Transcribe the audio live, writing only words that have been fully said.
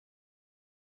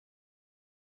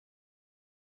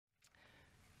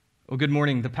Well, good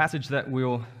morning. The passage that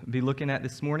we'll be looking at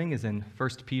this morning is in 1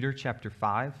 Peter chapter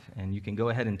 5, and you can go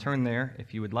ahead and turn there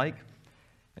if you would like.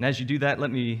 And as you do that,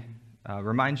 let me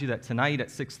remind you that tonight at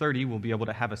 6:30 we'll be able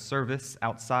to have a service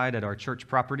outside at our church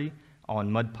property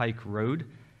on Mud Pike Road.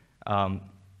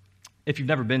 If you've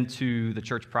never been to the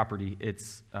church property,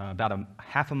 it's about a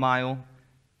half a mile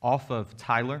off of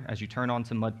Tyler as you turn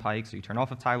onto Mud Pike. So you turn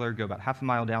off of Tyler, go about half a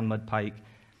mile down Mud Pike,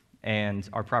 and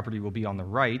our property will be on the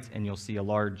right, and you'll see a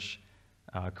large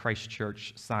Christ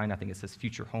Church sign. I think it says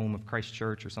Future Home of Christ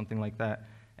Church or something like that,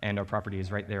 and our property is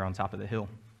right there on top of the hill.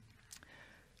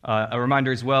 A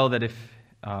reminder as well that if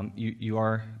you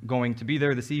are going to be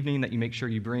there this evening, that you make sure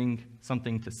you bring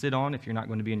something to sit on if you're not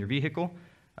going to be in your vehicle,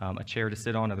 a chair to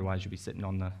sit on, otherwise you'll be sitting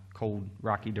on the cold,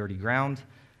 rocky, dirty ground.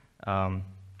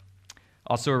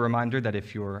 Also a reminder that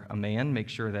if you're a man, make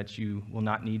sure that you will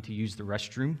not need to use the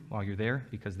restroom while you're there,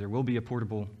 because there will be a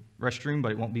portable restroom,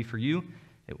 but it won't be for you.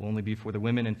 It will only be for the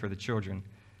women and for the children.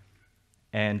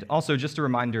 And also just a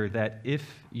reminder that if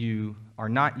you are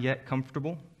not yet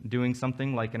comfortable doing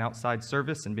something like an outside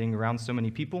service and being around so many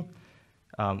people,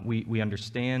 we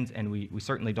understand, and we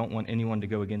certainly don't want anyone to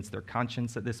go against their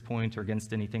conscience at this point or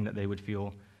against anything that they would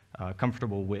feel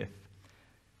comfortable with.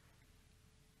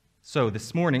 So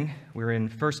this morning, we're in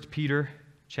 1 Peter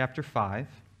chapter 5.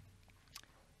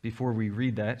 Before we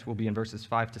read that, we'll be in verses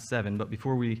 5 to 7. But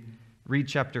before we read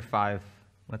chapter 5,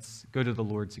 let's go to the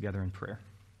Lord together in prayer.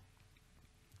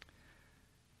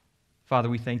 Father,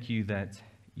 we thank you that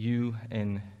you,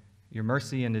 in your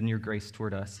mercy and in your grace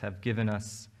toward us, have given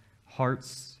us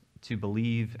hearts to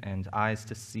believe and eyes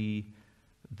to see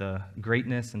the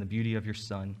greatness and the beauty of your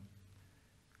Son.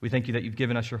 We thank you that you've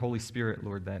given us your Holy Spirit,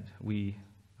 Lord, that we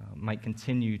might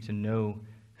continue to know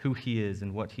who he is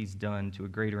and what he's done to a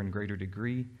greater and greater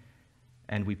degree.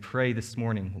 And we pray this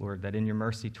morning, Lord, that in your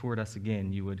mercy toward us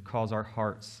again, you would cause our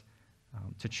hearts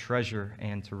to treasure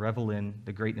and to revel in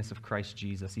the greatness of Christ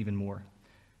Jesus even more.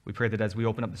 We pray that as we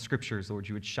open up the scriptures, Lord,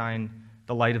 you would shine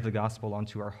the light of the gospel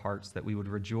onto our hearts, that we would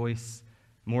rejoice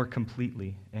more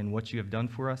completely in what you have done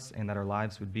for us, and that our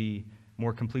lives would be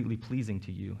more completely pleasing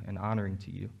to you and honoring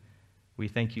to you. We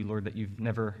thank you, Lord, that you've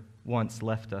never once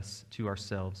left us to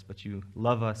ourselves, but you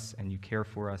love us and you care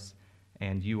for us,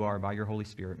 and you are, by your Holy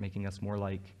Spirit, making us more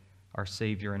like our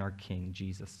Savior and our King,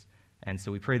 Jesus. And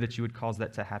so we pray that you would cause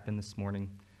that to happen this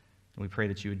morning, and we pray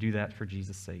that you would do that for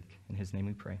Jesus' sake. In his name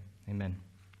we pray. Amen.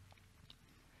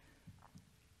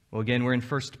 Well, again, we're in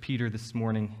 1 Peter this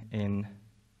morning in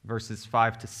verses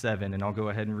 5 to 7, and I'll go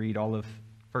ahead and read all of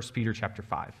 1 Peter chapter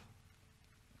 5.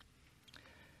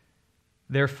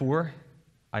 Therefore,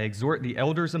 I exhort the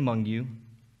elders among you,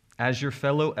 as your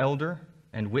fellow elder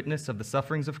and witness of the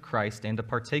sufferings of Christ, and a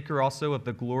partaker also of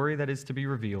the glory that is to be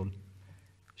revealed,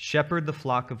 shepherd the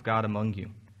flock of God among you,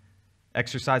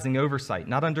 exercising oversight,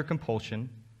 not under compulsion,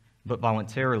 but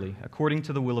voluntarily, according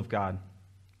to the will of God,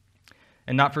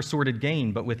 and not for sordid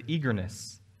gain, but with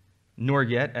eagerness, nor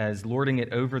yet as lording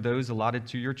it over those allotted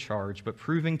to your charge, but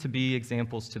proving to be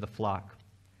examples to the flock.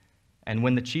 And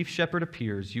when the chief shepherd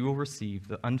appears, you will receive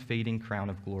the unfading crown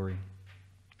of glory.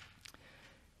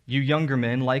 You younger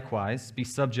men, likewise, be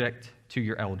subject to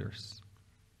your elders.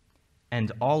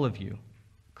 And all of you,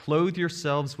 clothe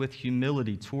yourselves with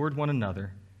humility toward one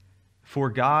another, for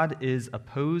God is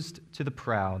opposed to the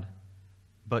proud,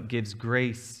 but gives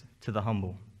grace to the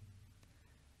humble.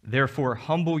 Therefore,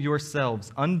 humble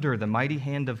yourselves under the mighty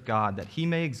hand of God, that he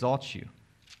may exalt you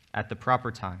at the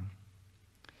proper time,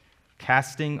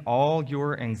 casting all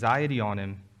your anxiety on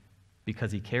him,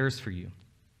 because he cares for you.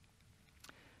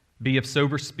 Be of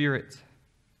sober spirit,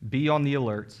 be on the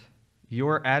alert.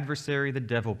 Your adversary, the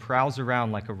devil, prowls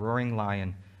around like a roaring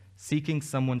lion, seeking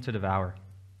someone to devour.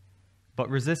 But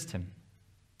resist him,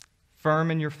 firm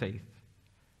in your faith,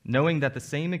 knowing that the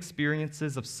same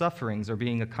experiences of sufferings are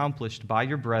being accomplished by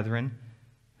your brethren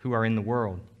who are in the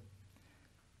world.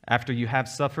 After you have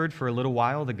suffered for a little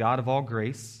while, the God of all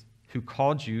grace, who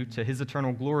called you to his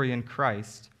eternal glory in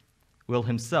Christ, will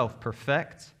himself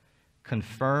perfect,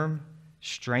 confirm,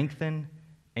 strengthen,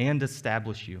 and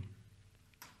establish you.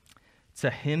 To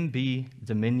him be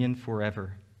dominion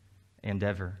forever and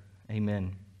ever.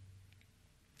 Amen.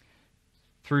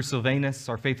 Through Silvanus,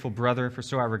 our faithful brother, for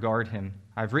so I regard him,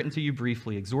 I have written to you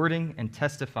briefly, exhorting and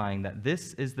testifying that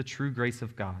this is the true grace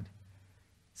of God.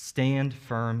 Stand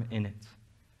firm in it.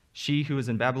 She who is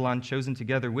in Babylon, chosen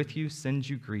together with you, sends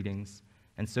you greetings,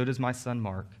 and so does my son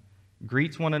Mark.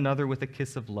 Greet one another with a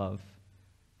kiss of love.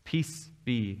 Peace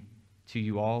be to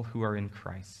you all who are in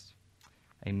Christ.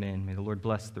 Amen. May the Lord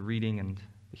bless the reading and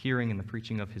the hearing and the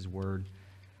preaching of his word.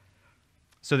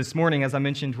 So this morning, as I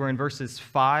mentioned, we're in verses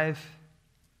 5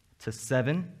 to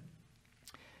 7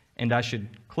 And I should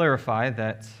clarify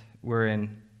that we're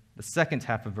in the second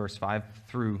half of verse 5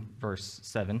 through verse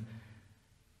 7.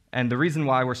 And the reason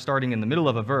why we're starting in the middle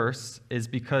of a verse is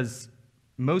because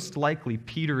most likely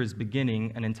Peter is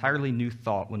beginning an entirely new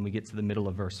thought when we get to the middle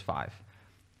of verse 5.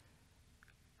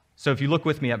 So if you look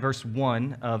with me at verse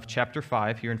 1 of chapter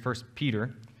 5 here in 1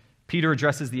 Peter, Peter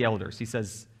addresses the elders. He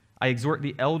says, I exhort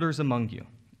the elders among you.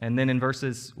 And then in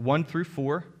verses 1 through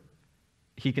 4,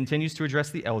 he continues to address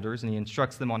the elders, and he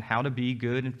instructs them on how to be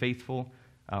good and faithful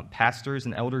pastors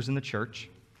and elders in the church.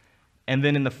 And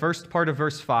then in the first part of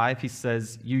verse 5, he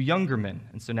says, you younger men.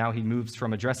 And so now he moves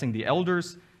from addressing the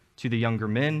elders to the younger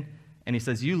men, and he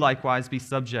says, you likewise be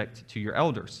subject to your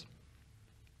elders.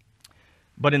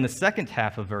 But in the second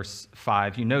half of verse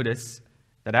 5, you notice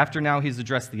that after now he's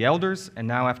addressed the elders, and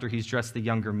now after he's addressed the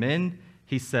younger men,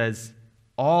 he says,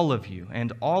 all of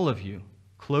you,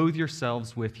 clothe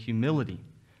yourselves with humility.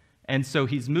 And so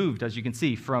he's moved, as you can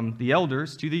see, from the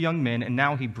elders to the young men, and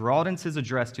now he broadens his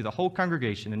address to the whole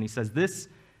congregation, and he says, this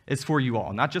is for you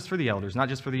all, not just for the elders, not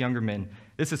just for the younger men.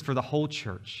 This is for the whole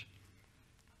church.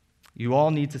 You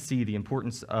all need to see the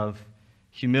importance of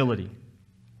humility.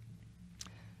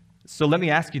 So let me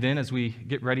ask you then, as we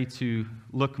get ready to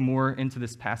look more into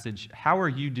this passage, how are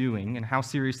you doing and how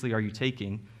seriously are you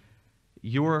taking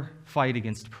your fight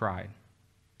against pride?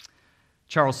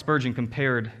 Charles Spurgeon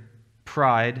compared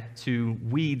pride to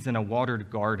weeds in a watered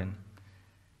garden.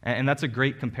 And that's a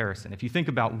great comparison. If you think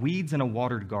about weeds in a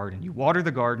watered garden, you water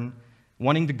the garden,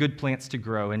 wanting the good plants to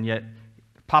grow, and yet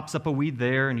pops up a weed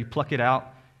there, and you pluck it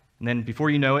out, and then before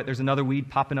you know it, there's another weed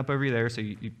popping up over there, so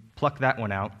you pluck that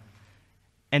one out.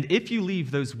 And if you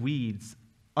leave those weeds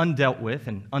undealt with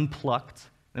and unplucked,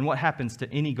 then what happens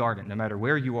to any garden, no matter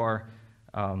where you are,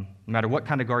 no matter what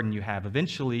kind of garden you have?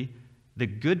 Eventually, the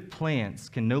good plants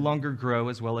can no longer grow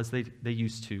as well as they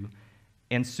used to,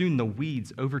 and soon the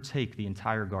weeds overtake the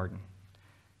entire garden.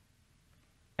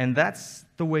 And that's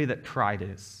the way that pride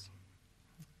is.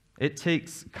 It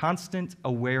takes constant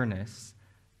awareness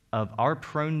of our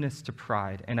proneness to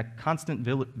pride and a constant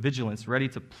vigilance ready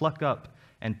to pluck up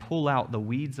and pull out the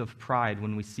weeds of pride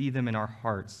when we see them in our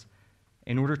hearts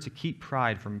in order to keep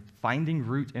pride from finding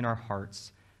root in our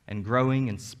hearts and growing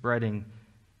and spreading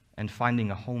and finding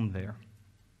a home there.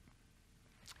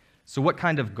 So what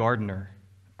kind of gardener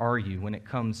are you when it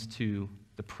comes to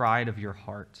the pride of your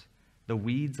heart, the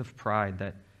weeds of pride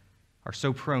that are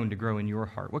so prone to grow in your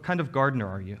heart? What kind of gardener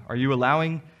are you? Are you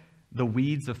allowing the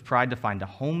weeds of pride to find a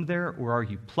home there, or are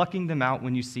you plucking them out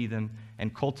when you see them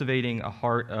and cultivating a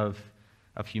heart of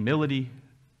humility,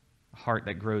 a heart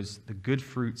that grows the good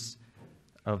fruits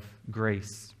of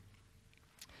grace?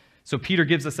 So Peter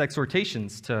gives us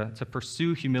exhortations to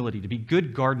pursue humility, to be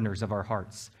good gardeners of our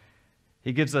hearts.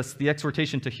 He gives us the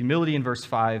exhortation to humility in verse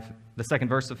 5, the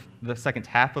second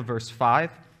half of verse 5.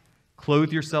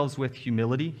 Clothe yourselves with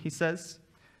humility, he says.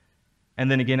 And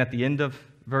then again at the end of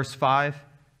verse 5,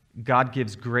 God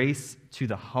gives grace to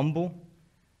the humble.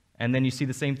 And then you see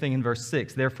the same thing in verse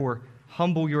 6. Therefore,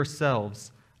 humble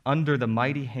yourselves under the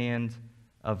mighty hand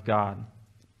of God.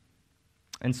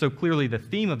 And so clearly the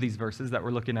theme of these verses that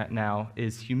we're looking at now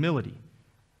is humility.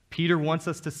 Peter wants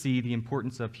us to see the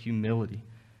importance of humility.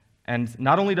 And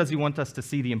not only does he want us to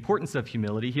see the importance of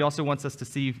humility, he also wants us to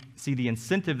see the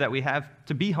incentive that we have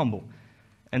to be humble.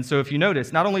 And so if you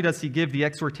notice, not only does he give the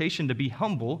exhortation to be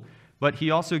humble, but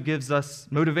he also gives us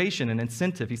motivation and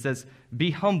incentive. He says,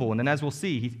 be humble. And then as we'll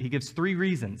see, he gives 3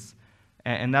 reasons.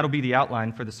 And that'll be the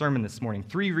outline for the sermon this morning.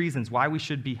 3 reasons why we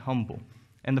should be humble.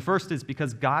 And the first is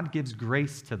because God gives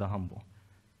grace to the humble.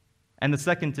 And the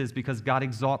second is because God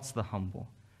exalts the humble.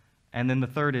 And then the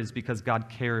third is because God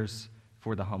cares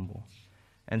for the humble.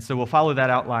 And so we'll follow that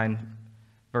outline,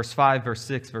 verse 5, verse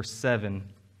 6, verse 7,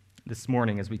 this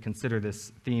morning as we consider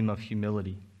this theme of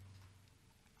humility.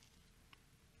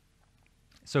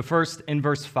 So first, in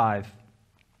verse 5,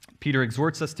 Peter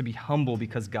exhorts us to be humble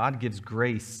because God gives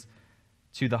grace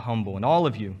to the humble. And all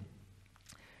of you,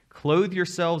 clothe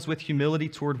yourselves with humility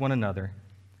toward one another,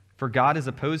 for God is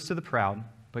opposed to the proud,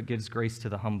 but gives grace to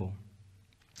the humble.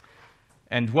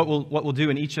 And what we'll do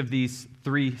in each of these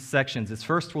 3 sections is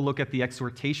first we'll look at the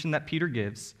exhortation that Peter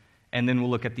gives, and then we'll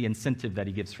look at the incentive that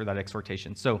he gives for that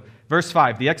exhortation. So verse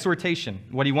 5, the exhortation,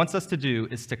 what he wants us to do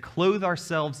is to clothe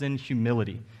ourselves in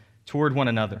humility toward one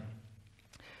another.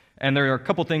 And there are a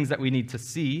couple things that we need to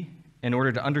see in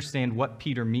order to understand what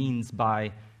Peter means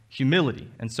by humility.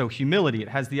 And so humility, it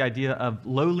has the idea of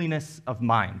lowliness of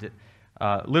mind. It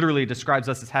literally describes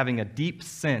us as having a deep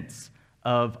sense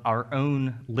of our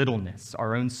own littleness,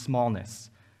 our own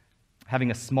smallness, having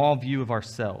a small view of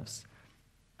ourselves.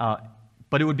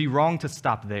 But it would be wrong to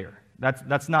stop there.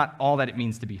 That's not all that it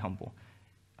means to be humble.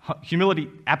 Humility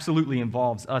absolutely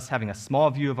involves us having a small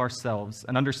view of ourselves,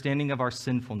 an understanding of our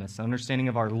sinfulness, an understanding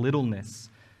of our littleness,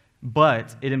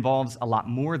 but it involves a lot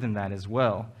more than that as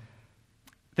well.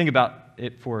 Think about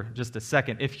it for just a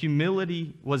second. If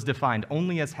humility was defined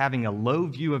only as having a low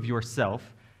view of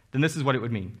yourself, then this is what it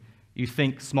would mean. You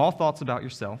think small thoughts about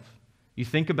yourself, you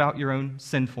think about your own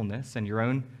sinfulness and your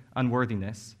own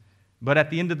unworthiness, but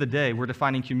at the end of the day, we're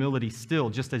defining humility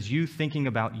still just as you thinking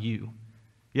about you.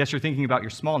 Yes, you're thinking about your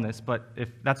smallness, but if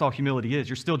that's all humility is,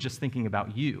 you're still just thinking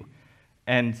about you.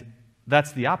 And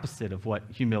that's the opposite of what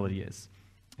humility is.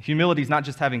 Humility is not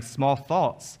just having small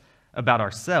thoughts about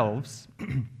ourselves.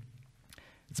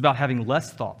 It's about having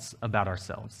less thoughts about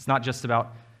ourselves. It's not just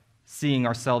about seeing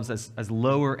ourselves as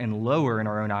lower and lower in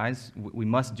our own eyes. We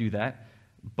must do that.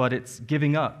 But it's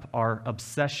giving up our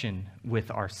obsession with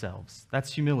ourselves.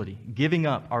 That's humility, giving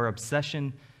up our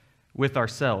obsession with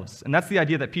ourselves. And that's the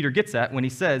idea that Peter gets at when he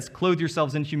says, clothe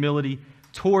yourselves in humility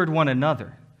toward one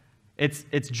another.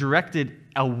 It's directed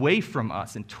away from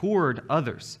us and toward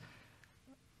others.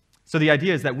 So the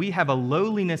idea is that we have a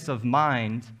lowliness of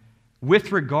mind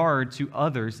with regard to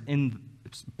others,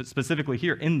 specifically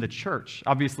here in the church.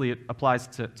 Obviously, it applies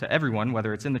to everyone,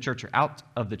 whether it's in the church or out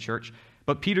of the church.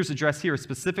 But Peter's address here is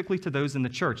specifically to those in the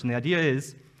church. And the idea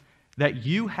is that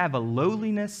you have a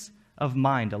lowliness of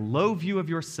mind, a low view of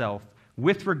yourself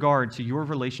with regard to your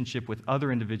relationship with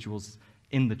other individuals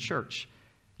in the church.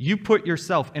 You put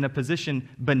yourself in a position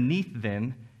beneath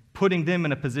them, putting them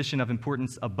in a position of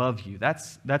importance above you.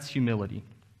 That's humility.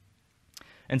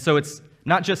 And so it's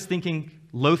not just thinking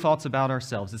low thoughts about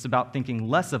ourselves. It's about thinking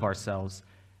less of ourselves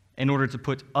in order to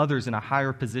put others in a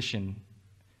higher position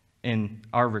in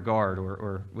our regard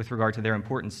or with regard to their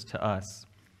importance to us.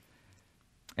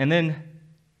 And then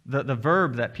the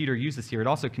verb that Peter uses here, it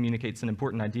also communicates an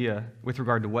important idea with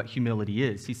regard to what humility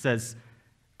is. He says,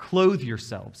 clothe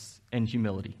yourselves in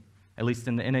humility. At least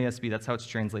in the NASB, that's how it's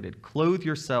translated. Clothe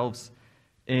yourselves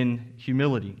in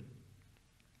humility.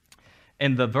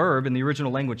 And the verb in the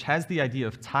original language has the idea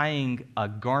of tying a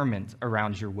garment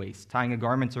around your waist, tying a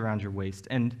garment around your waist.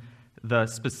 And the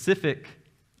specific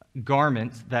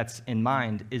garment that's in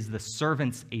mind is the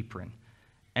servant's apron.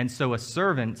 And so a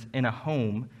servant in a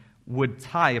home would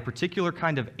tie a particular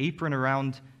kind of apron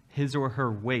around his or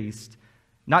her waist,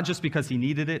 not just because he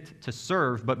needed it to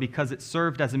serve, but because it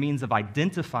served as a means of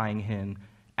identifying him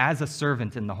as a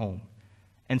servant in the home.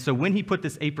 And so when he put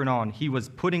this apron on, he was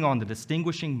putting on the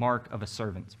distinguishing mark of a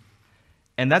servant.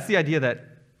 And that's the idea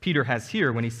that Peter has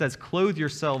here when he says, clothe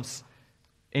yourselves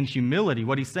in humility.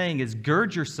 What he's saying is,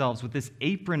 gird yourselves with this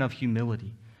apron of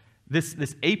humility.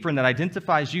 This apron that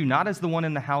identifies you not as the one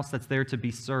in the house that's there to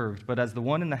be served, but as the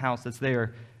one in the house that's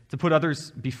there to put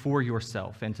others before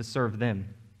yourself and to serve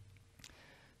them.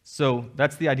 So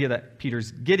that's the idea that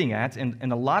Peter's getting at,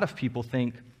 and a lot of people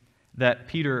think that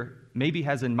Peter maybe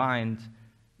has in mind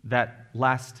that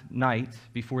last night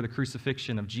before the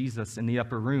crucifixion of Jesus in the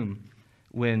upper room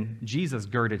when Jesus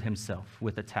girded himself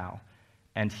with a towel,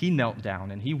 and he knelt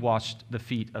down and he washed the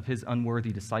feet of his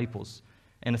unworthy disciples,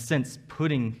 in a sense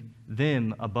putting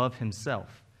them above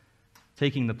himself,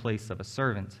 taking the place of a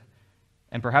servant.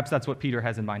 And perhaps that's what Peter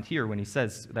has in mind here when he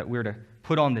says that we're to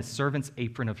put on this servant's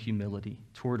apron of humility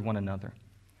toward one another.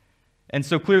 And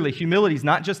so clearly, humility is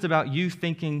not just about you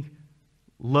thinking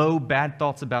low, bad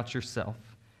thoughts about yourself.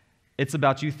 It's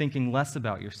about you thinking less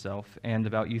about yourself and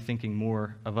about you thinking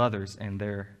more of others and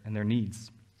their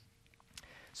needs.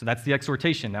 So that's the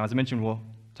exhortation. Now, as I mentioned, we'll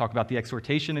talk about the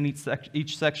exhortation in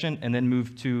each section and then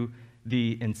move to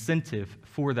the incentive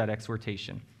for that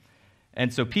exhortation.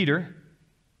 And so Peter,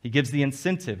 he gives the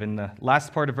incentive. In the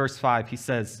last part of verse 5, he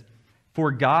says,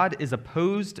 "For God is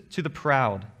opposed to the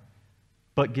proud,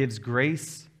 but gives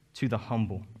grace to the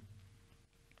humble."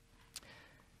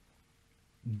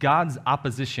 God's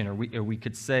opposition, or we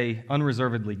could say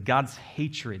unreservedly, God's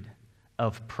hatred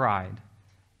of pride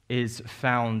is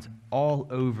found all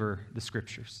over the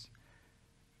Scriptures.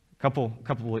 A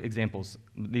couple of examples.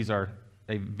 These are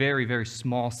a very, very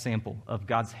small sample of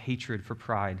God's hatred for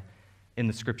pride in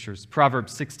the Scriptures.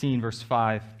 Proverbs 16, verse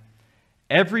 5,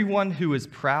 "Everyone who is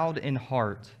proud in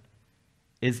heart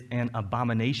is an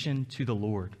abomination to the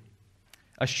Lord.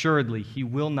 Assuredly, he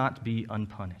will not be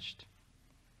unpunished."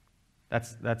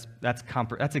 That's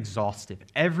exhaustive.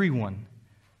 Everyone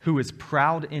who is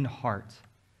proud in heart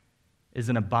is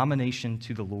an abomination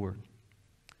to the Lord.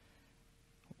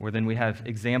 Or then we have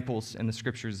examples in the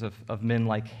Scriptures of men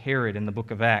like Herod in the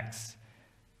book of Acts.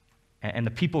 And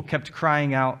the people kept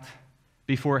crying out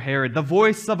before Herod, "The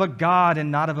voice of a God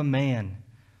and not of a man."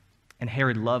 And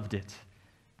Herod loved it.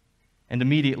 And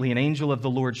immediately an angel of the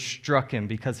Lord struck him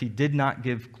because he did not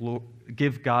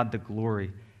give God the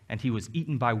glory, and he was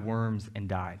eaten by worms and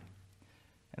died.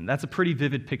 And that's a pretty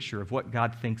vivid picture of what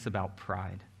God thinks about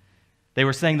pride. They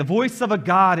were saying, the voice of a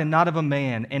God and not of a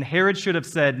man. And Herod should have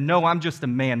said, no, I'm just a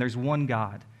man. There's one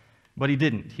God. But he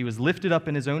didn't. He was lifted up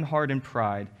in his own heart in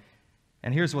pride.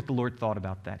 And here's what the Lord thought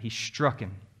about that. He struck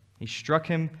him. He struck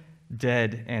him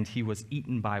dead, and he was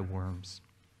eaten by worms.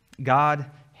 God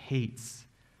hates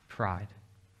pride.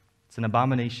 It's an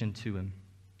abomination to him.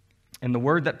 And the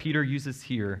word that Peter uses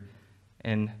here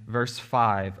in verse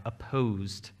 5,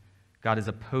 opposed, God is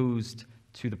opposed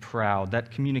to the proud. That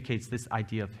communicates this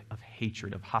idea of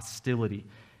hatred, of hostility.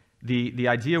 The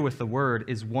idea with the word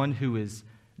is one who is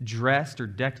dressed or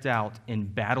decked out in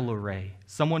battle array,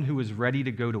 someone who is ready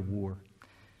to go to war.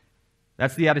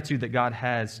 That's the attitude that God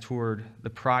has toward the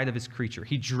pride of his creature.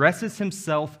 He dresses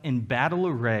himself in battle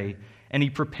array, and he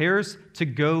prepares to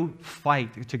go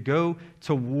fight, to go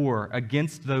to war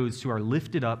against those who are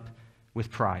lifted up with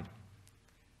pride.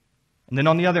 And then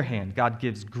on the other hand, God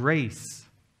gives grace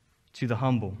to the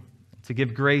humble. To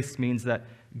give grace means that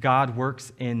God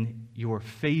works in your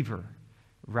favor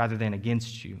rather than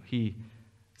against you. He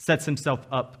sets himself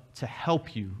up to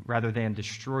help you rather than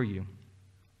destroy you.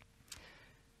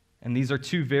 And these are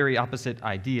two very opposite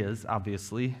ideas,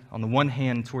 obviously. On the one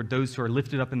hand, toward those who are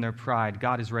lifted up in their pride,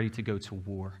 God is ready to go to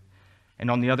war.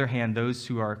 And on the other hand, those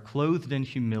who are clothed in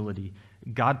humility,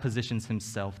 God positions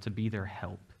himself to be their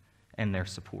help and their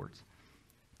support.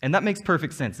 And that makes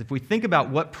perfect sense. If we think about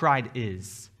what pride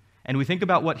is, and we think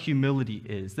about what humility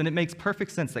is, then it makes perfect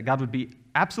sense that God would be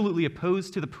absolutely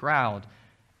opposed to the proud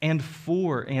and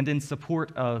for and in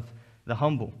support of the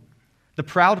humble. The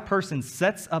proud person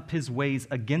sets up his ways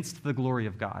against the glory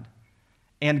of God,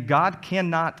 and God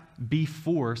cannot be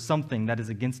for something that is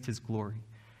against his glory.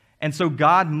 And so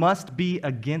God must be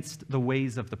against the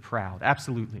ways of the proud,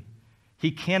 absolutely.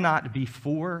 He cannot be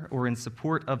for or in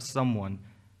support of someone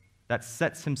that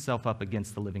sets himself up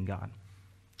against the living God.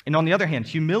 And on the other hand,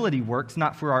 humility works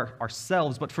not for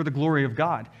ourselves, but for the glory of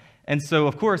God. And so,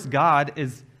 of course, God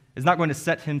is not going to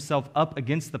set himself up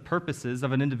against the purposes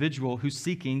of an individual who's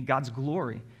seeking God's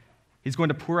glory. He's going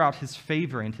to pour out his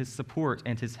favor and his support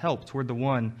and his help toward the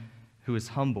one who is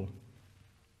humble.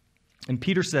 And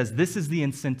Peter says, this is the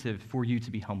incentive for you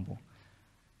to be humble.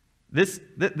 This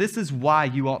is why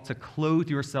you ought to clothe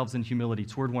yourselves in humility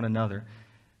toward one another.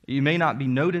 You may not be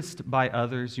noticed by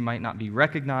others. You might not be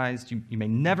recognized. You may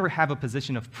never have a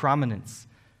position of prominence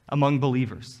among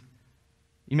believers.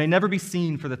 You may never be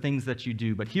seen for the things that you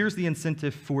do, but here's the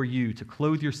incentive for you to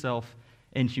clothe yourself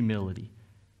in humility.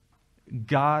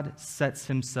 God sets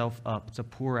himself up to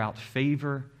pour out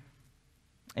favor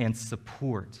and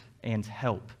support and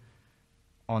help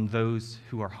on those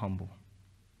who are humble.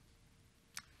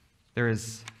 There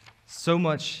is so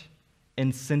much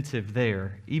incentive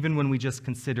there, even when we just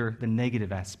consider the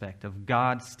negative aspect of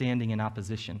God standing in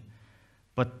opposition.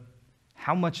 But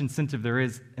how much incentive there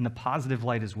is in the positive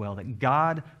light as well, that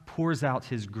God pours out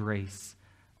his grace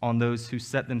on those who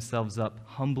set themselves up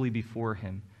humbly before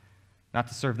him, not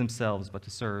to serve themselves, but to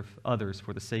serve others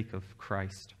for the sake of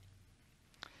Christ.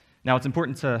 Now, it's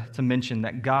important to mention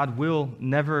that God will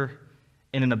never,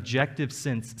 in an objective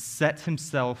sense, set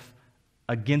himself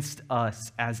against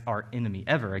us as our enemy,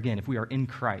 ever again, if we are in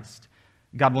Christ.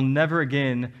 God will never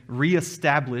again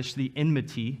reestablish the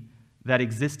enmity that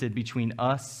existed between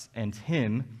us and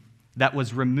him that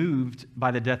was removed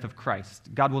by the death of Christ.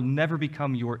 God will never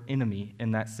become your enemy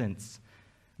in that sense.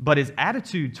 But his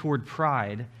attitude toward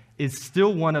pride is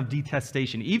still one of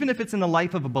detestation. Even if it's in the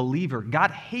life of a believer,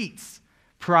 God hates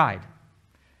pride.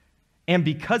 And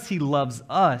because he loves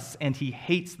us and he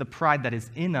hates the pride that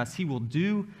is in us, he will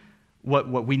do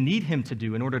what we need him to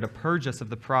do in order to purge us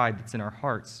of the pride that's in our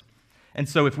hearts. And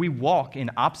so if we walk in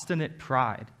obstinate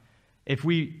pride, if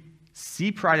we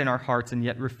see pride in our hearts and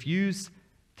yet refuse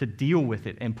to deal with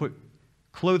it and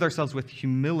clothe ourselves with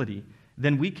humility,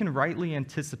 then we can rightly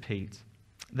anticipate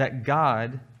that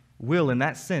God will, in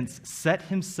that sense, set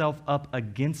himself up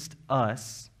against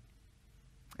us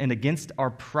and against our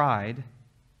pride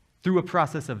through a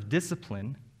process of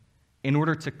discipline in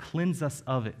order to cleanse us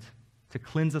of it, to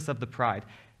cleanse us of the pride.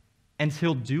 And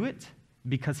he'll do it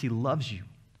because he loves you.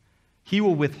 He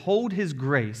will withhold his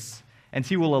grace, and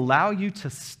he will allow you to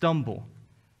stumble.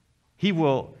 He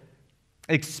will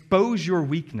expose your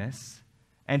weakness,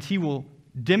 and he will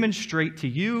demonstrate to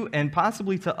you and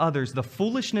possibly to others the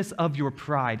foolishness of your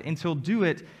pride. And he'll do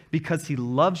it because he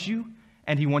loves you,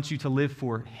 and he wants you to live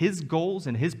for his goals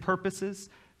and his purposes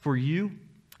for you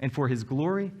and for his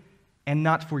glory, and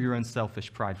not for your own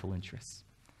selfish, prideful interests.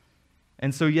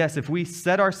 And so, yes, if we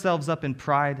set ourselves up in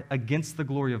pride against the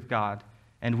glory of God,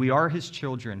 and we are his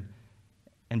children,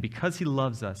 and because he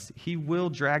loves us, he will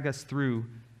drag us through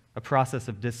a process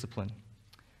of discipline.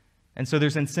 And so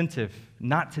there's incentive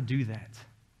not to do that,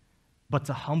 but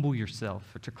to humble yourself,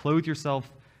 or to clothe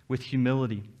yourself with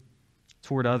humility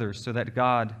toward others so that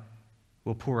God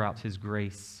will pour out his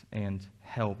grace and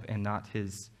help and not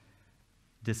his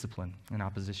discipline and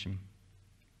opposition.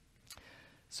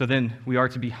 So then we are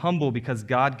to be humble because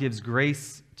God gives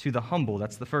grace to the humble.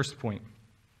 That's the first point.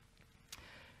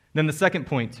 Then the second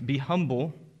point, be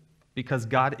humble because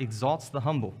God exalts the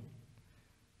humble.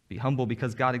 Be humble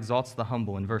because God exalts the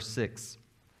humble in verse 6.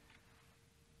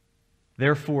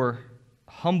 Therefore,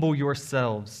 humble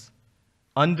yourselves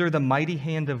under the mighty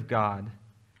hand of God,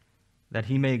 that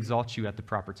he may exalt you at the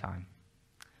proper time.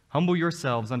 Humble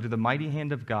yourselves under the mighty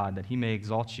hand of God, that he may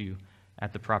exalt you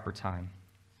at the proper time.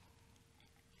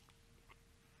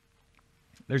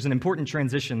 There's an important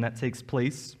transition that takes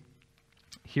place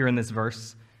here in this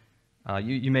verse.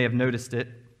 You may have noticed it.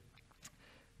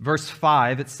 Verse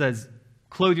 5, it says,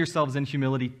 clothe yourselves in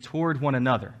humility toward one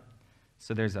another.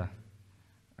 So there's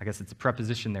I guess it's a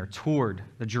preposition there, toward.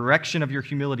 The direction of your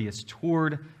humility is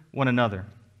toward one another.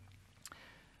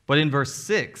 But in verse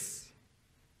 6,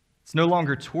 it's no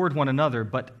longer toward one another,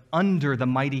 but under the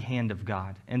mighty hand of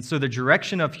God. And so the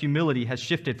direction of humility has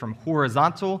shifted from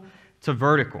horizontal to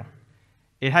vertical.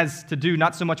 It has to do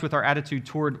not so much with our attitude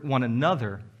toward one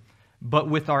another, but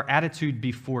with our attitude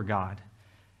before God.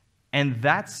 And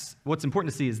that's what's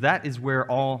important to see, is that is where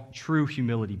all true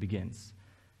humility begins.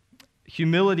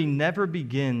 Humility never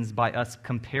begins by us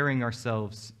comparing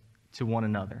ourselves to one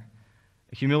another.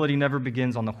 Humility never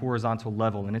begins on the horizontal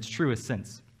level in its truest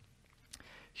sense.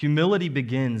 Humility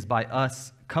begins by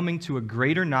us coming to a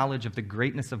greater knowledge of the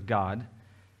greatness of God,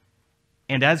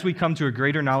 and as we come to a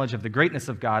greater knowledge of the greatness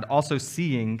of God, also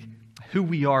seeing who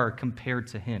we are compared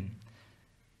to him.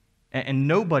 And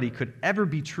nobody could ever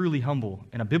be truly humble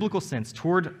in a biblical sense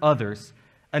toward others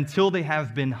until they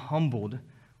have been humbled,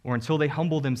 or until they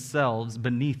humble themselves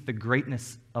beneath the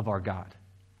greatness of our God.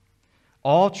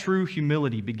 All true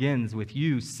humility begins with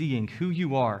you seeing who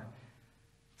you are,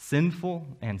 sinful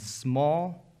and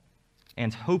small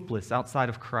and hopeless outside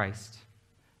of Christ,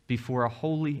 before a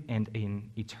holy and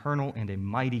an eternal and a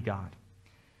mighty God.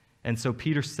 And so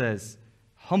Peter says,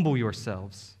 humble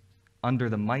yourselves under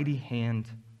the mighty hand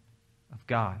of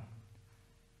God.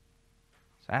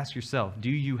 So ask yourself, do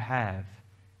you have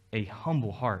a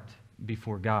humble heart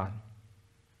before God?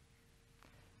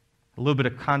 A little bit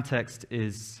of context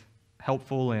is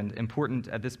helpful and important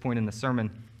at this point in the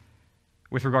sermon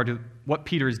with regard to what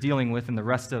Peter is dealing with in the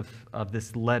rest of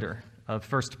this letter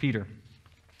of 1 Peter.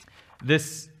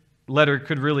 This letter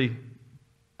could really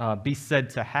be said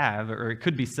to have, or it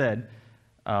could be said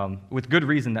with good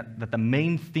reason, that the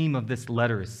main theme of this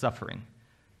letter is suffering.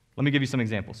 Let me give you some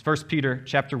examples. 1 Peter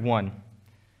chapter 1.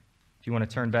 If you want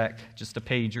to turn back just a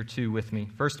page or two with me.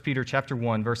 1 Peter chapter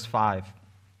 1, verse 5.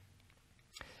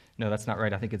 No, that's not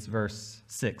right. I think it's verse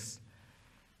 6.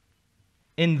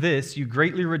 In this you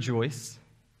greatly rejoice,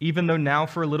 even though now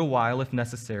for a little while, if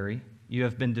necessary, you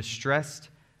have been distressed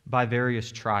by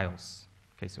various trials.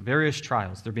 Okay, so various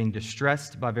trials. They're being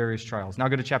distressed by various trials. Now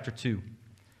go to chapter 2,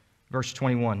 verse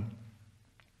 21.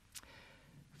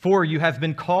 For you have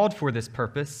been called for this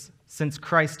purpose, since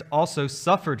Christ also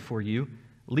suffered for you,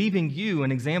 leaving you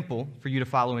an example for you to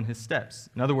follow in his steps.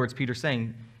 In other words, Peter's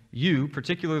saying, you,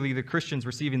 particularly the Christians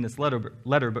receiving this letter,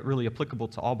 but really applicable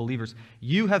to all believers,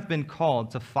 you have been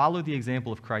called to follow the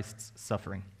example of Christ's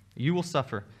suffering. You will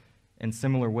suffer in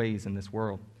similar ways in this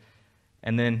world.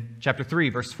 And then chapter 3,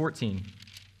 verse 14.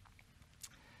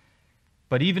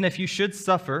 But even if you should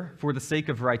suffer for the sake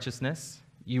of righteousness,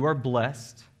 you are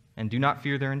blessed, and do not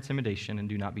fear their intimidation, and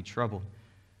do not be troubled.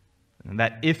 And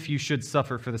that if you should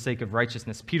suffer for the sake of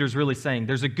righteousness, Peter's really saying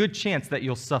there's a good chance that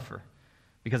you'll suffer,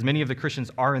 because many of the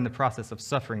Christians are in the process of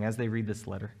suffering as they read this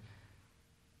letter.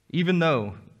 Even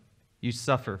though you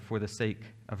suffer for the sake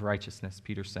of righteousness,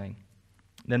 Peter's saying.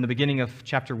 Then the beginning of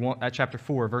chapter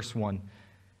 4, verse 1.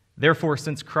 Therefore,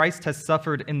 since Christ has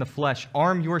suffered in the flesh,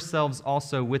 arm yourselves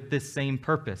also with this same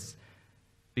purpose,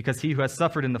 because he who has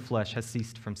suffered in the flesh has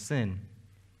ceased from sin.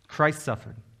 Christ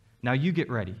suffered. Now you get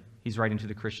ready, he's writing to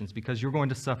the Christians, because you're going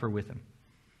to suffer with him.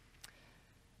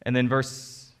 And then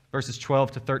verses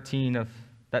 12 to 13 of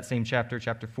that same chapter,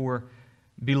 chapter 4,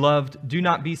 Beloved, do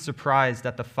not be surprised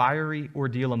at the fiery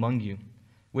ordeal among you,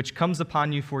 which comes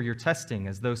upon you for your testing,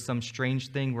 as though some strange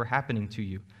thing were happening to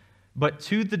you. But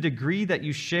to the degree that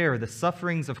you share the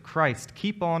sufferings of Christ,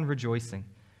 keep on rejoicing,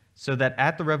 so that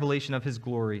at the revelation of his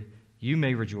glory you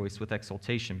may rejoice with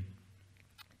exultation.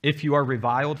 If you are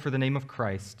reviled for the name of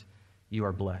Christ, you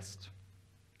are blessed.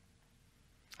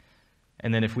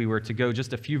 And then if we were to go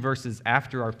just a few verses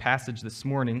after our passage this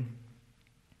morning,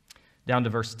 down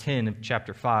to verse 10 of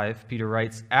chapter 5, Peter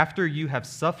writes, "After you have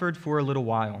suffered for a little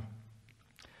while,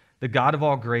 the God of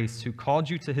all grace, who called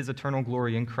you to his eternal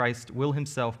glory in Christ, will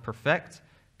himself perfect,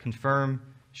 confirm,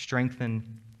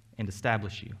 strengthen, and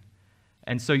establish you."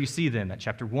 And so you see then that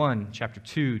chapter 1, chapter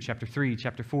 2, chapter 3,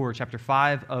 chapter 4, chapter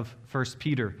 5 of 1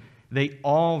 Peter, they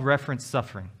all reference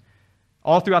suffering.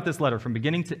 All throughout this letter, from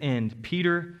beginning to end,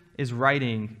 Peter is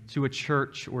writing to a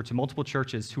church or to multiple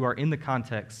churches who are in the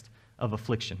context of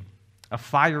affliction. A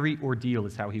fiery ordeal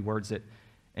is how he words it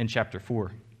in chapter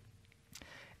 4.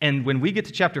 And when we get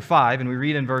to chapter 5 and we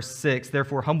read in verse 6,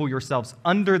 "Therefore humble yourselves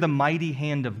under the mighty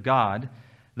hand of God,"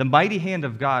 the mighty hand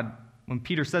of God, when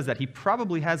Peter says that, he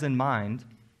probably has in mind,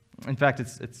 in fact,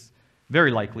 it's very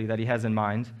likely that he has in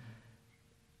mind,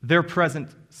 their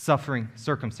present suffering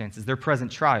circumstances, their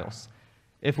present trials.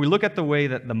 If we look at the way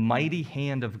that the mighty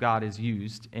hand of God is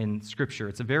used in Scripture,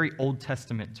 it's a very Old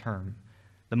Testament term.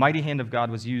 The mighty hand of God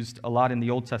was used a lot in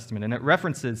the Old Testament, and it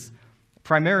references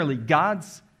primarily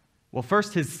God's, well,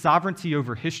 first his sovereignty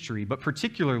over history, but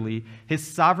particularly his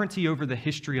sovereignty over the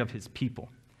history of his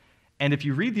people. And if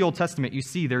you read the Old Testament, you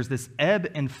see there's this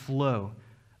ebb and flow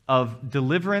of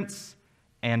deliverance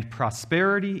and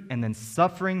prosperity, and then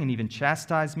suffering and even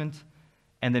chastisement,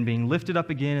 and then being lifted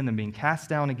up again, and then being cast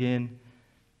down again.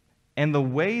 And the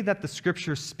way that the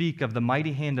Scriptures speak of the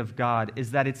mighty hand of God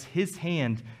is that it's his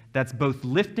hand that's both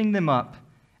lifting them up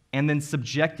and then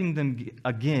subjecting them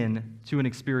again to an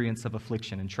experience of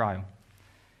affliction and trial.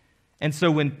 And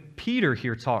so when Peter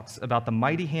here talks about the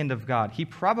mighty hand of God, he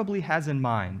probably has in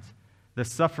mind the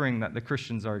suffering that the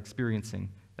Christians are experiencing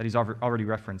that he's already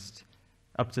referenced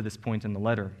up to this point in the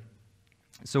letter.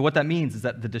 So what that means is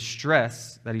that the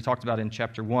distress that he talked about in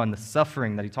chapter 1, the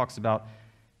suffering that he talks about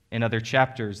in other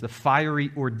chapters, the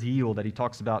fiery ordeal that he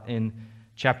talks about in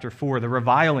chapter 4, the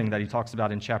reviling that he talks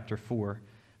about in chapter 4,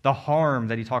 the harm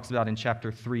that he talks about in chapter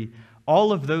 3,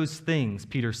 all of those things,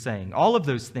 Peter's saying, all of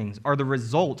those things are the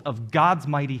result of God's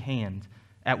mighty hand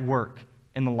at work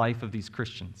in the life of these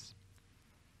Christians.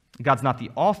 God's not the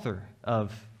author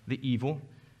of the evil,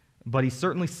 but he's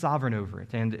certainly sovereign over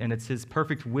it, and it's his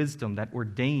perfect wisdom that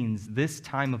ordains this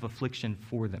time of affliction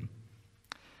for them.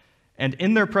 And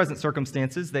in their present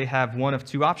circumstances, they have one of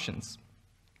two options.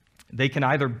 They can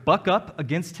either buck up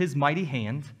against his mighty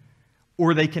hand,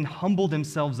 or they can humble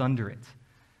themselves under it,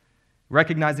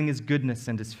 recognizing his goodness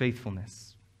and his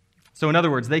faithfulness. So in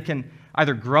other words, they can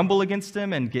either grumble against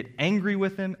him and get angry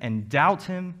with him and doubt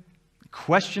him,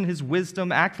 question his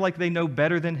wisdom, act like they know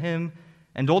better than him,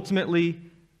 and ultimately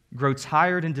grow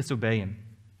tired and disobey him.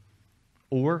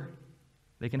 Or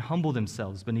they can humble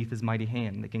themselves beneath his mighty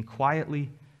hand. They can quietly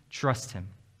trust him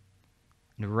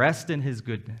and rest in his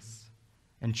goodness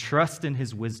and trust in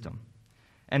his wisdom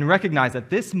and recognize that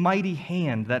this mighty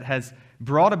hand that has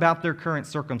brought about their current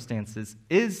circumstances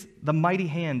is the mighty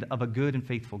hand of a good and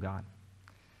faithful God.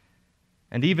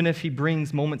 And even if he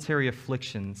brings momentary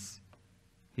afflictions,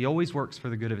 he always works for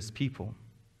the good of his people.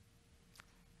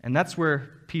 And that's where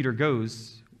Peter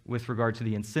goes with regard to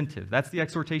the incentive. That's the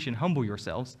exhortation, humble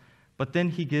yourselves, but then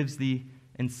he gives the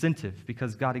incentive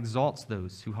because God exalts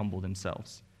those who humble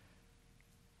themselves.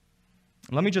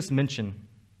 Let me just mention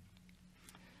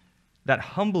that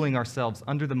humbling ourselves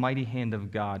under the mighty hand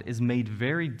of God is made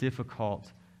very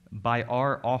difficult by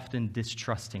our often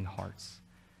distrusting hearts.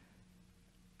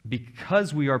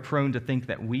 Because we are prone to think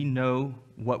that we know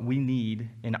what we need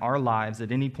in our lives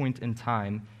at any point in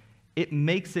time, it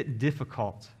makes it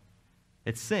difficult.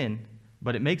 It's sin,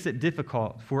 but it makes it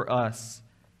difficult for us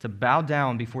to bow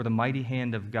down before the mighty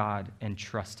hand of God and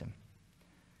trust him.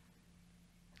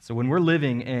 So when we're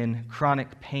living in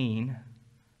chronic pain,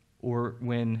 or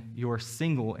when you're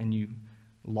single and you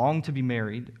long to be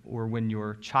married, or when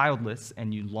you're childless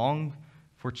and you long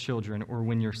for children, or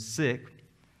when you're sick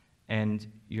and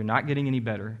you're not getting any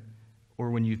better, or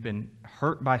when you've been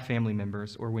hurt by family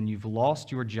members, or when you've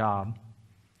lost your job,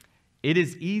 it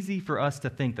is easy for us to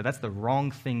think that that's the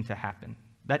wrong thing to happen.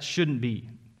 That shouldn't be.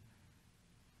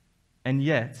 And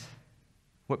yet,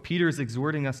 what Peter is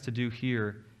exhorting us to do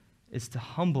here is to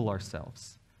humble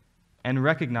ourselves and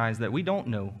recognize that we don't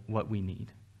know what we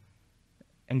need.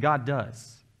 And God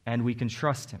does, and we can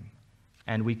trust him,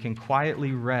 and we can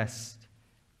quietly rest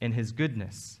in his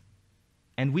goodness.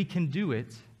 And we can do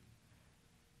it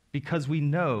because we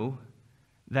know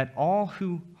that all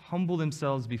who humble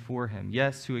themselves before him,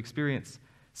 yes, who experience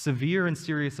severe and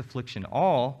serious affliction,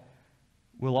 all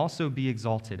will also be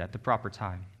exalted at the proper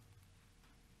time.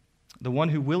 the one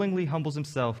who willingly humbles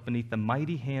himself beneath the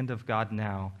mighty hand of God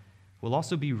now will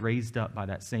also be raised up by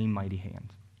that same mighty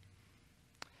hand.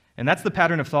 And that's the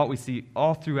pattern of thought we see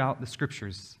all throughout the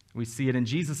Scriptures. We see it in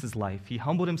Jesus' life. He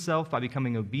humbled himself by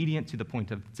becoming obedient to the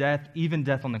point of death, even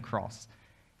death on the cross.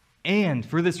 And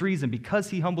for this reason, because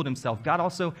he humbled himself, God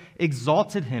also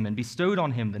exalted him and bestowed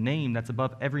on him the name that's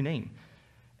above every name.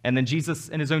 And then Jesus,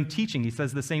 in his own teaching, he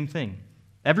says the same thing.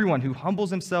 Everyone who humbles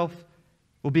himself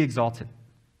will be exalted.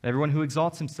 Everyone who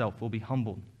exalts himself will be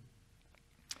humbled.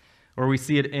 Or we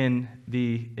see it in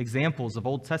the examples of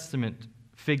Old Testament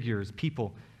figures,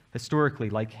 people,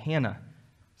 historically, like Hannah.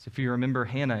 So if you remember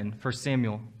Hannah in 1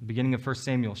 Samuel, beginning of 1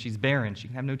 Samuel, she's barren, she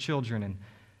can have no children, and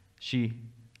she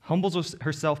humbles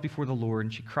herself before the Lord,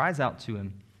 and she cries out to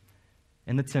him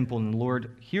in the temple, and the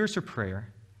Lord hears her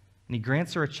prayer, and he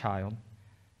grants her a child.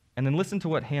 And then listen to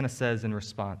what Hannah says in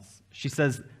response. She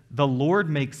says, "The Lord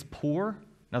makes poor,"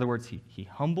 in other words, he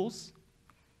humbles,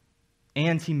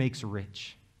 "and he makes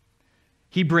rich.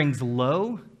 He brings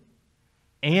low,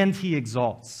 and he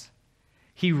exalts.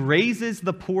 He raises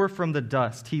the poor from the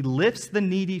dust. He lifts the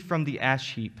needy from the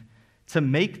ash heap to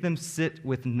make them sit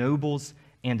with nobles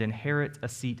and inherit a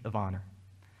seat of honor."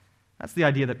 That's the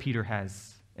idea that Peter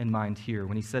has in mind here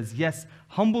when he says, yes,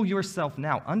 humble yourself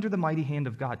now under the mighty hand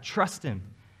of God. Trust him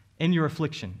in your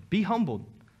affliction. Be humbled.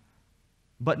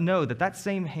 But know that that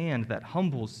same hand that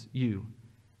humbles you,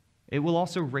 it will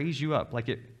also raise you up like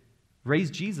it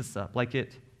raised Jesus up, like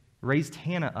it raised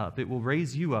Hannah up. It will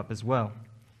raise you up as well.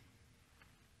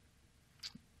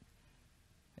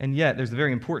 And yet, there's a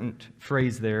very important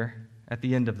phrase there at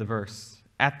the end of the verse,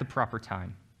 at the proper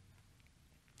time.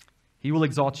 He will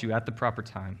exalt you at the proper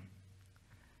time.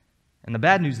 And the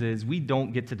bad news is we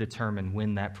don't get to determine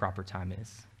when that proper time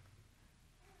is.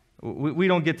 We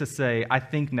don't get to say, I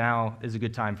think now is a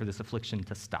good time for this affliction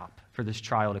to stop, for this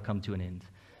trial to come to an end.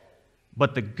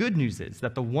 But the good news is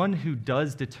that the one who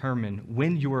does determine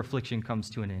when your affliction comes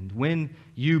to an end, when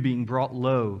you being brought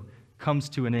low comes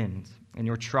to an end, and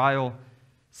your trial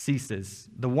ceases,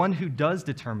 the one who does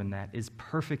determine that is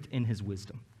perfect in his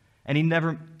wisdom. And he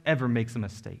never, ever makes a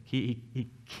mistake. He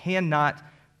cannot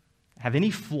have any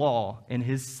flaw in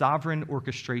his sovereign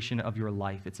orchestration of your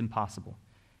life. It's impossible.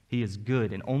 He is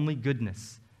good, and only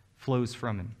goodness flows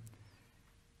from him.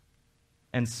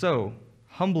 And so,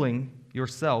 humbling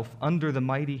yourself under the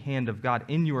mighty hand of God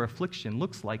in your affliction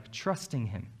looks like trusting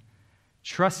him.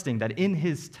 Trusting that in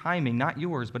his timing, not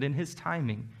yours, but in his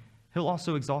timing, he'll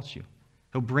also exalt you.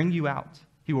 He'll bring you out.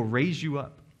 He will raise you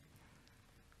up.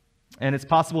 And it's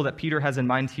possible that Peter has in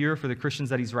mind here for the Christians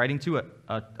that he's writing to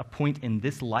a point in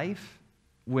this life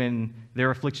when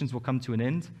their afflictions will come to an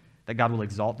end, that God will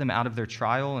exalt them out of their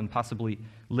trial and possibly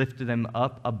lift them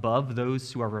up above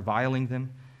those who are reviling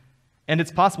them. And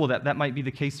it's possible that that might be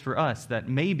the case for us, that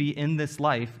maybe in this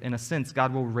life, in a sense,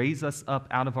 God will raise us up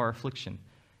out of our affliction,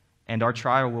 and our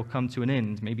trial will come to an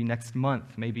end, maybe next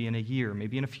month, maybe in a year,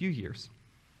 maybe in a few years.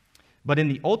 But in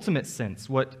the ultimate sense,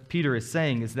 what Peter is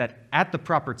saying is that at the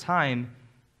proper time,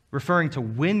 referring to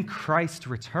when Christ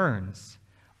returns,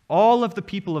 all of the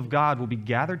people of God will be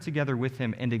gathered together with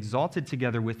him and exalted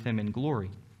together with him in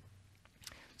glory.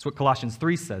 That's what Colossians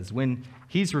 3 says. When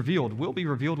he's revealed, we'll be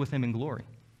revealed with him in glory.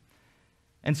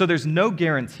 And so there's no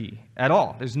guarantee at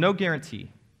all. There's no guarantee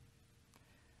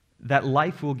that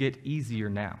life will get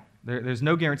easier now. There's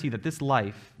no guarantee that this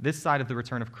life, this side of the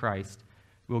return of Christ,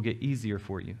 will get easier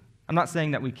for you. I'm not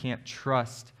saying that we can't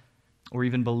trust or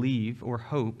even believe or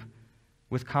hope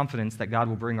with confidence that God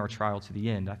will bring our trial to the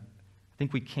end. I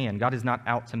think we can. God is not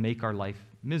out to make our life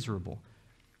miserable.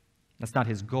 That's not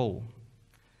his goal.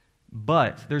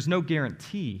 But there's no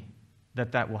guarantee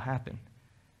that that will happen.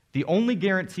 The only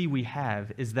guarantee we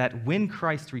have is that when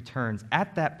Christ returns,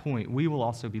 at that point, we will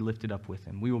also be lifted up with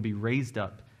him. We will be raised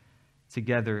up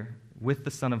together with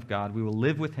the Son of God. We will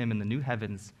live with him in the new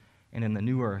heavens and in the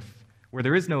new earth, where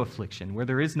there is no affliction, where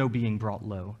there is no being brought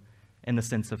low in the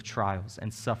sense of trials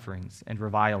and sufferings and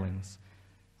revilings,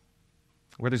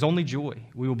 where there's only joy.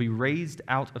 We will be raised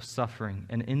out of suffering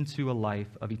and into a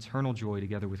life of eternal joy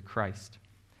together with Christ.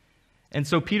 And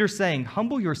so Peter's saying,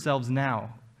 humble yourselves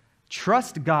now.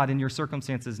 Trust God in your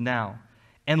circumstances now,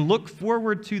 and look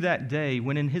forward to that day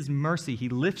when in his mercy he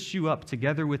lifts you up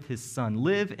together with his Son.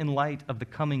 Live in light of the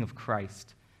coming of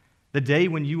Christ, the day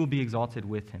when you will be exalted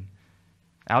with him,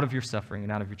 out of your suffering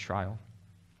and out of your trial.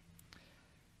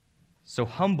 So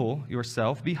humble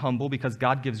yourself, be humble, because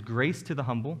God gives grace to the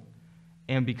humble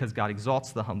and because God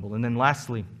exalts the humble. And then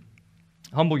lastly,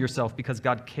 humble yourself because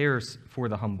God cares for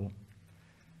the humble.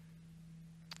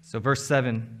 So verse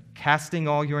 7, casting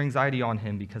all your anxiety on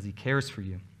him because he cares for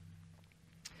you.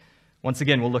 Once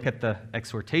again, we'll look at the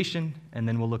exhortation, and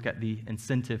then we'll look at the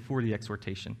incentive for the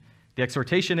exhortation. The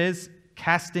exhortation is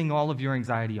casting all of your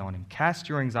anxiety on him. Cast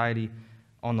your anxiety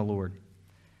on the Lord.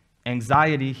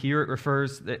 Anxiety here,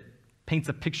 it paints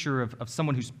a picture of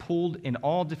someone who's pulled in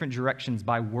all different directions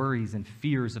by worries and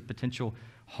fears of potential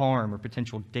harm or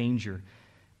potential danger.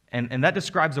 And that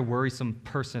describes a worrisome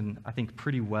person, I think,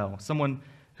 pretty well. Someone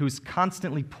who's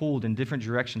constantly pulled in different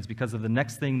directions because of the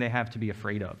next thing they have to be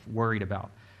afraid of, worried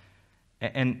about.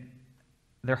 And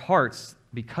their hearts,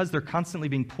 because they're constantly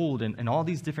being pulled in all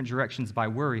these different directions by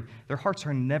worry, their hearts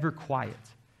are never quiet.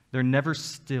 They're never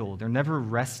still. They're never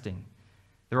resting.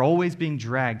 They're always being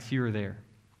dragged here or there.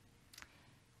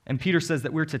 And Peter says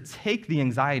that we're to take the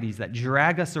anxieties that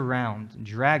drag us around,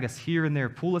 drag us here and there,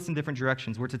 pull us in different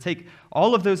directions. We're to take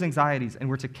all of those anxieties and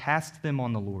we're to cast them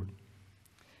on the Lord.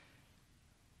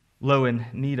 Lo and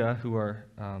Nita,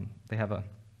 they have a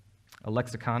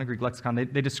lexicon, a Greek lexicon,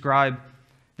 they describe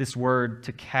this word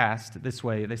to cast this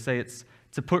way. They say it's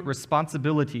to put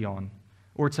responsibility on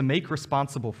or to make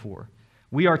responsible for.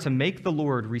 We are to make the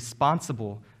Lord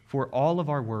responsible for all of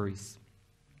our worries.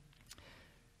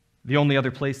 The only other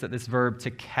place that this verb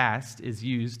to cast is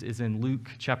used is in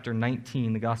Luke chapter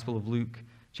 19, the Gospel of Luke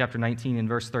chapter 19 and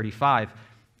verse 35.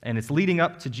 And it's leading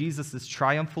up to Jesus'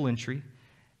 triumphal entry.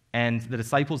 And the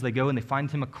disciples, they go and they find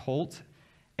him a colt,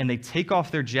 and they take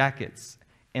off their jackets,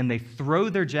 and they throw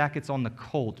their jackets on the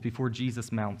colt before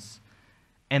Jesus mounts.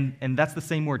 And that's the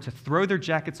same word. To throw their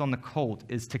jackets on the colt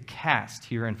is to cast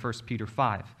here in 1 Peter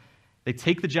 5. They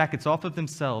take the jackets off of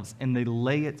themselves, and they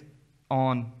lay it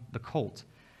on the colt.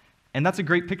 And that's a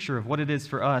great picture of what it is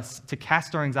for us to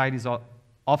cast our anxieties off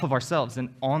of ourselves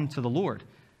and onto the Lord.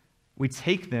 We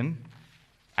take them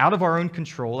out of our own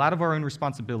control, out of our own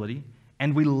responsibility,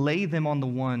 and we lay them on the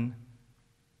one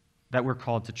that we're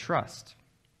called to trust.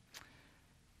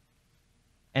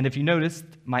 And if you noticed,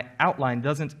 my outline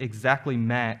doesn't exactly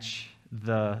match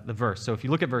the verse. So if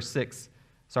you look at verse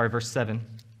 7,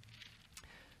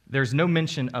 there's no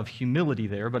mention of humility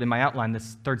there, but in my outline,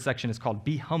 this third section is called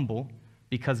Be Humble,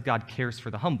 because God cares for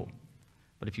the humble.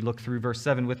 But if you look through verse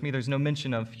 7 with me, there's no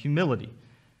mention of humility.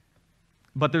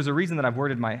 But there's a reason that I've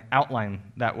worded my outline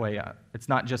that way. It's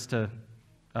not just to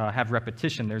have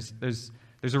repetition. There's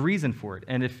a reason for it.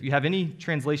 And if you have any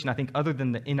translation, I think, other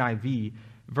than the NIV,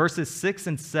 verses 6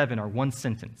 and 7 are one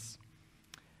sentence.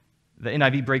 The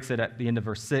NIV breaks it at the end of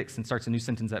verse 6 and starts a new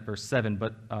sentence at verse 7,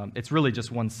 but it's really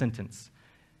just one sentence.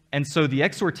 And so the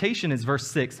exhortation is verse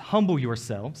 6, humble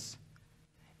yourselves.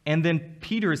 And then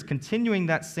Peter is continuing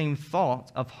that same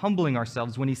thought of humbling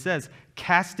ourselves when he says,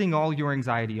 casting all your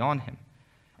anxiety on him.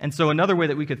 And so another way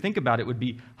that we could think about it would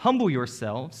be, humble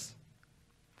yourselves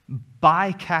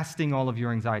by casting all of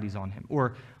your anxieties on him.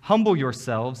 Or humble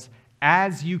yourselves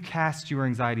as you cast your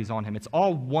anxieties on him. It's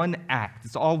all one act.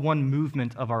 It's all one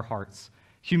movement of our hearts.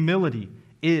 Humility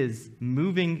is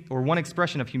moving, or one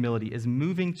expression of humility is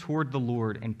moving toward the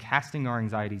Lord and casting our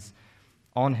anxieties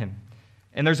on him.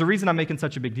 And there's a reason I'm making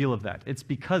such a big deal of that. It's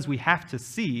because we have to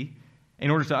see,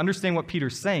 in order to understand what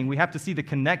Peter's saying, we have to see the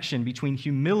connection between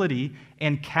humility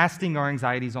and casting our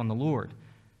anxieties on the Lord,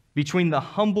 between the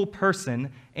humble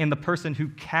person and the person who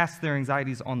casts their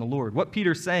anxieties on the Lord. What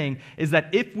Peter's saying is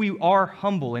that if we are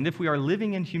humble and if we are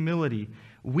living in humility,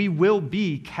 we will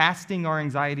be casting our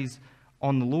anxieties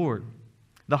on the Lord.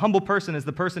 The humble person is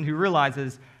the person who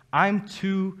realizes, I'm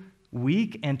too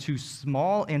weak and too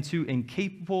small and too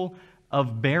incapable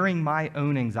of bearing my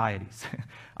own anxieties.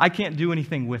 I can't do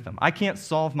anything with them. I can't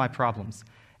solve my problems.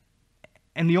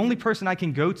 And the only person I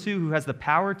can go to who has the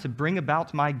power to bring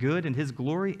about my good and his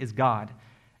glory is God.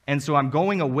 And so I'm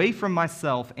going away from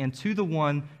myself and to the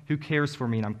one who cares for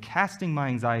me, and I'm casting my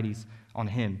anxieties on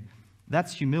him.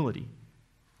 That's humility.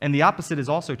 And the opposite is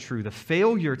also true. The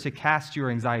failure to cast your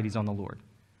anxieties on the Lord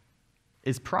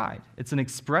is pride. It's an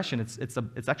expression.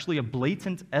 It's actually a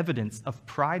blatant evidence of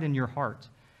pride in your heart.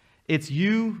 It's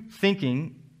you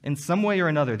thinking in some way or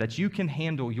another that you can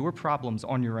handle your problems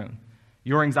on your own,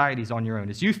 your anxieties on your own.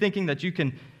 It's you thinking that you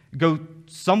can go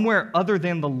somewhere other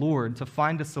than the Lord to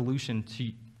find a solution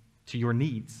to your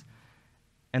needs.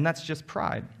 And that's just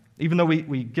pride. Even though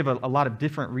we give a lot of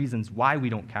different reasons why we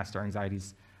don't cast our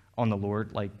anxieties on the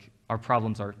Lord, like our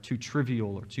problems are too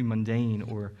trivial or too mundane,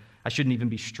 or I shouldn't even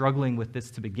be struggling with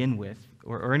this to begin with,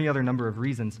 or any other number of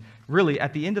reasons. Really,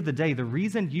 at the end of the day, the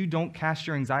reason you don't cast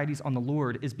your anxieties on the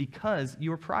Lord is because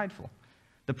you are prideful.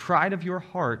 The pride of your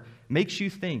heart makes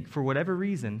you think, for whatever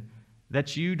reason,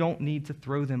 that you don't need to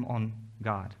throw them on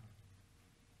God.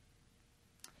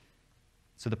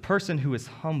 So the person who is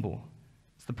humble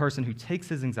is the person who takes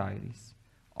his anxieties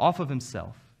off of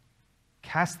himself,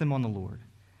 casts them on the Lord,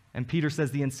 And Peter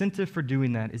says the incentive for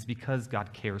doing that is because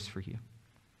God cares for you.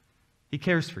 He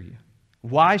cares for you.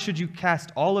 Why should you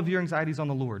cast all of your anxieties on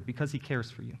the Lord? Because he cares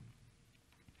for you.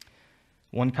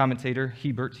 One commentator,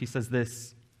 Hebert, he says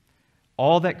this: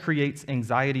 all that creates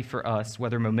anxiety for us,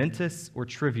 whether momentous or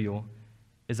trivial,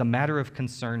 is a matter of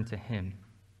concern to him.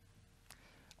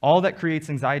 All that creates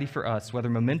anxiety for us, whether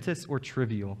momentous or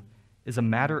trivial, is a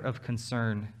matter of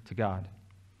concern to God.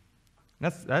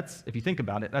 That's if you think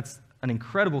about it, that's an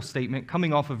incredible statement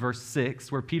coming off of verse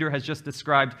 6, where Peter has just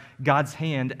described God's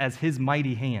hand as his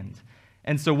mighty hand.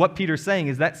 And so what Peter's saying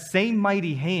is that same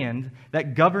mighty hand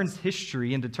that governs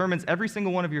history and determines every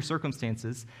single one of your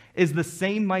circumstances is the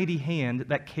same mighty hand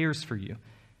that cares for you,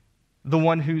 the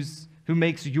one who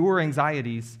makes your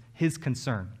anxieties his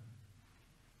concern.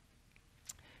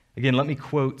 Again, let me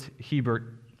quote Hebert,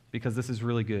 because this is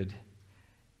really good.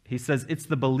 He says, it's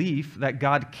the belief that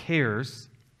God cares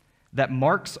that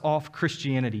marks off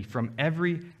Christianity from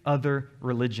every other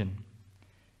religion,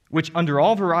 which under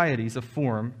all varieties of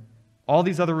form, all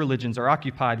these other religions are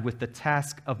occupied with the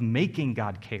task of making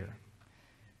God care,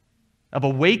 of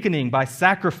awakening by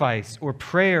sacrifice or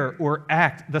prayer or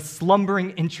act the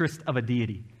slumbering interest of a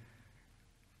deity.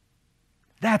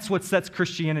 That's what sets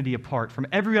Christianity apart from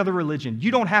every other religion.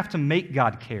 You don't have to make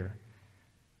God care.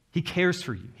 He cares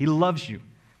for you. He loves you.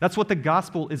 That's what the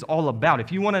gospel is all about.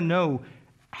 If you want to know,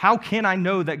 how can I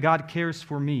know that God cares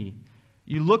for me?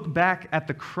 You look back at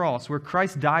the cross where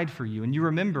Christ died for you, and you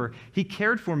remember, he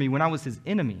cared for me when I was his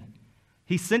enemy.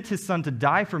 He sent his son to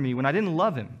die for me when I didn't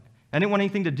love him. I didn't want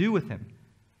anything to do with him.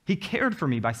 He cared for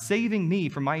me by saving me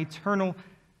from my eternal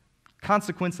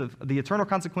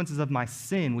consequences of my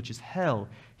sin, which is hell.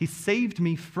 He saved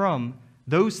me from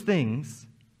those things,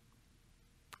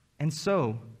 and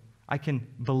so I can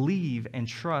believe and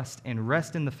trust and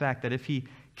rest in the fact that if he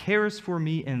cares for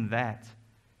me in that,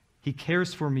 he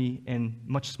cares for me in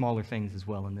much smaller things as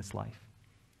well in this life.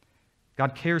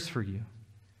 God cares for you.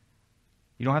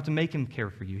 You don't have to make him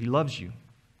care for you. He loves you.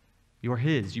 You're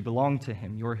his. You belong to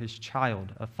him. You're his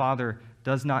child. A father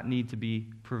does not need to be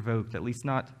provoked, at least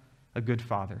not a good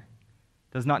father,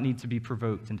 does not need to be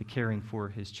provoked into caring for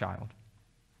his child.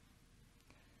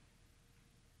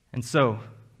 And so,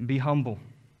 be humble,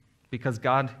 because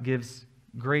God gives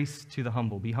grace to the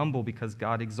humble. Be humble because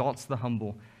God exalts the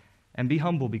humble. And be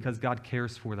humble because God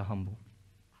cares for the humble.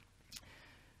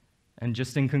 And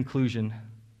just in conclusion,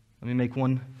 let me make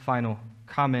one final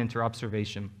comment or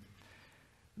observation.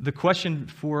 The question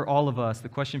for all of us, the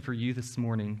question for you this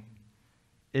morning,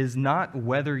 is not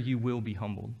whether you will be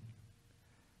humbled.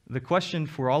 The question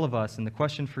for all of us and the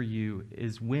question for you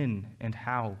is when and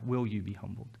how will you be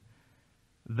humbled?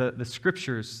 The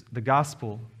scriptures, the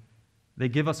gospel, they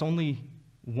give us only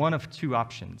one of two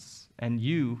options, and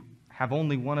you have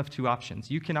only one of two options.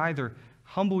 You can either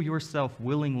humble yourself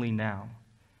willingly now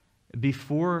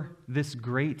before this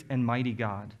great and mighty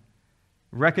God,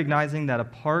 recognizing that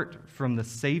apart from the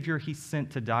Savior he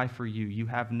sent to die for you, you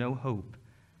have no hope.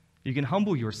 You can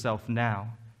humble yourself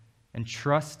now and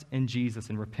trust in Jesus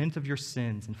and repent of your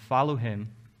sins and follow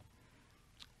him.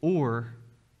 Or,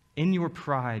 in your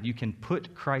pride, you can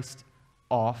put Christ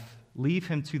off, leave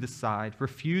him to the side,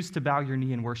 refuse to bow your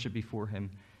knee and worship before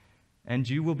him, and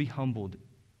you will be humbled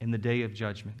in the day of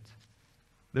judgment.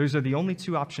 Those are the only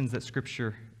two options that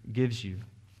Scripture gives you.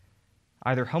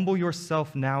 Either humble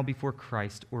yourself now before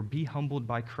Christ, or be humbled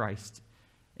by Christ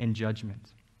in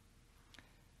judgment.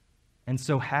 And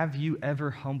so, have you ever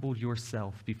humbled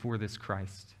yourself before this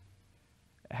Christ?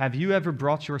 Have you ever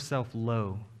brought yourself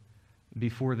low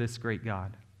before this great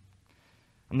God?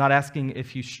 I'm not asking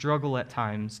if you struggle at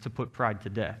times to put pride to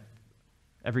death.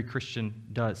 Every Christian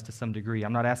does to some degree.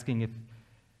 I'm not asking if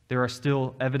there are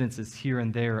still evidences here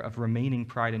and there of remaining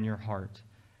pride in your heart.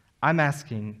 I'm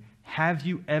asking, have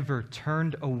you ever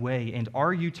turned away, and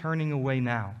are you turning away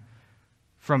now,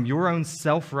 from your own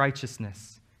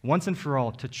self-righteousness, once and for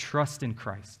all, to trust in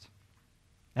Christ?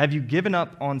 Have you given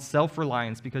up on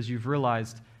self-reliance because you've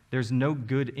realized there's no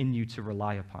good in you to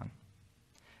rely upon?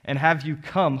 And have you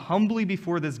come humbly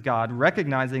before this God,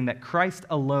 recognizing that Christ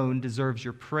alone deserves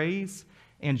your praise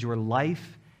and your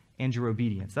life and your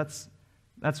obedience? That's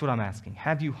what I'm asking.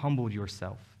 Have you humbled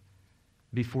yourself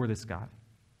before this God?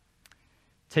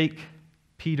 Take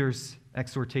Peter's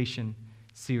exhortation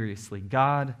seriously.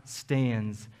 God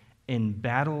stands in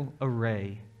battle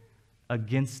array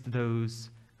against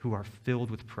those who are filled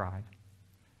with pride,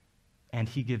 and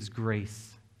he gives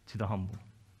grace to the humble.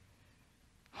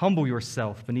 Humble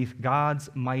yourself beneath God's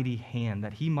mighty hand,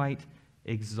 that he might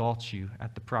exalt you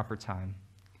at the proper time.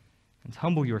 And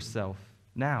humble yourself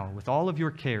now with all of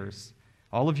your cares,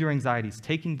 all of your anxieties,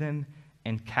 taking them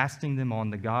and casting them on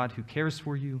the God who cares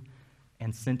for you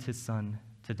and sent his Son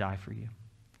to die for you.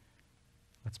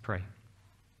 Let's pray.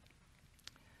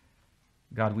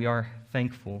 God, we are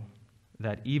thankful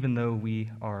that even though we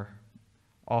are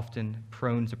often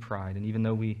prone to pride, and even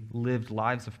though we lived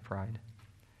lives of pride,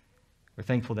 we're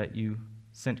thankful that you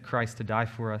sent Christ to die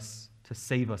for us, to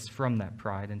save us from that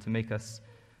pride, and to make us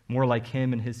more like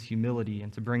him in his humility,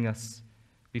 and to bring us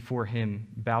before him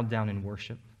bowed down in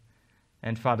worship.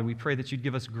 And Father, we pray that you'd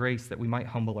give us grace that we might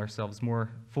humble ourselves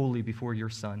more fully before your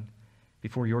Son,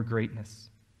 before your greatness,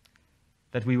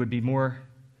 that we would be more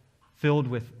filled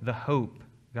with the hope,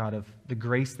 God, of the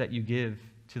grace that you give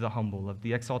to the humble, of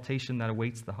the exaltation that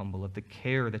awaits the humble, of the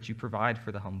care that you provide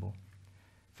for the humble.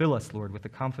 Fill us, Lord, with the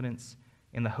confidence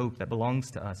and the hope that belongs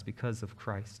to us because of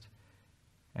Christ.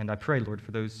 And I pray, Lord,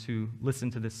 for those who listen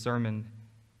to this sermon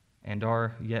and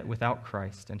are yet without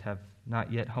Christ and have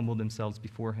not yet humbled themselves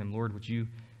before him, Lord, would you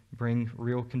bring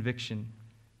real conviction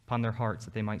upon their hearts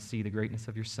that they might see the greatness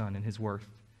of your Son and his worth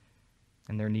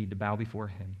and their need to bow before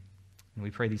him. And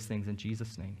we pray these things in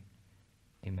Jesus' name.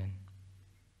 Amen.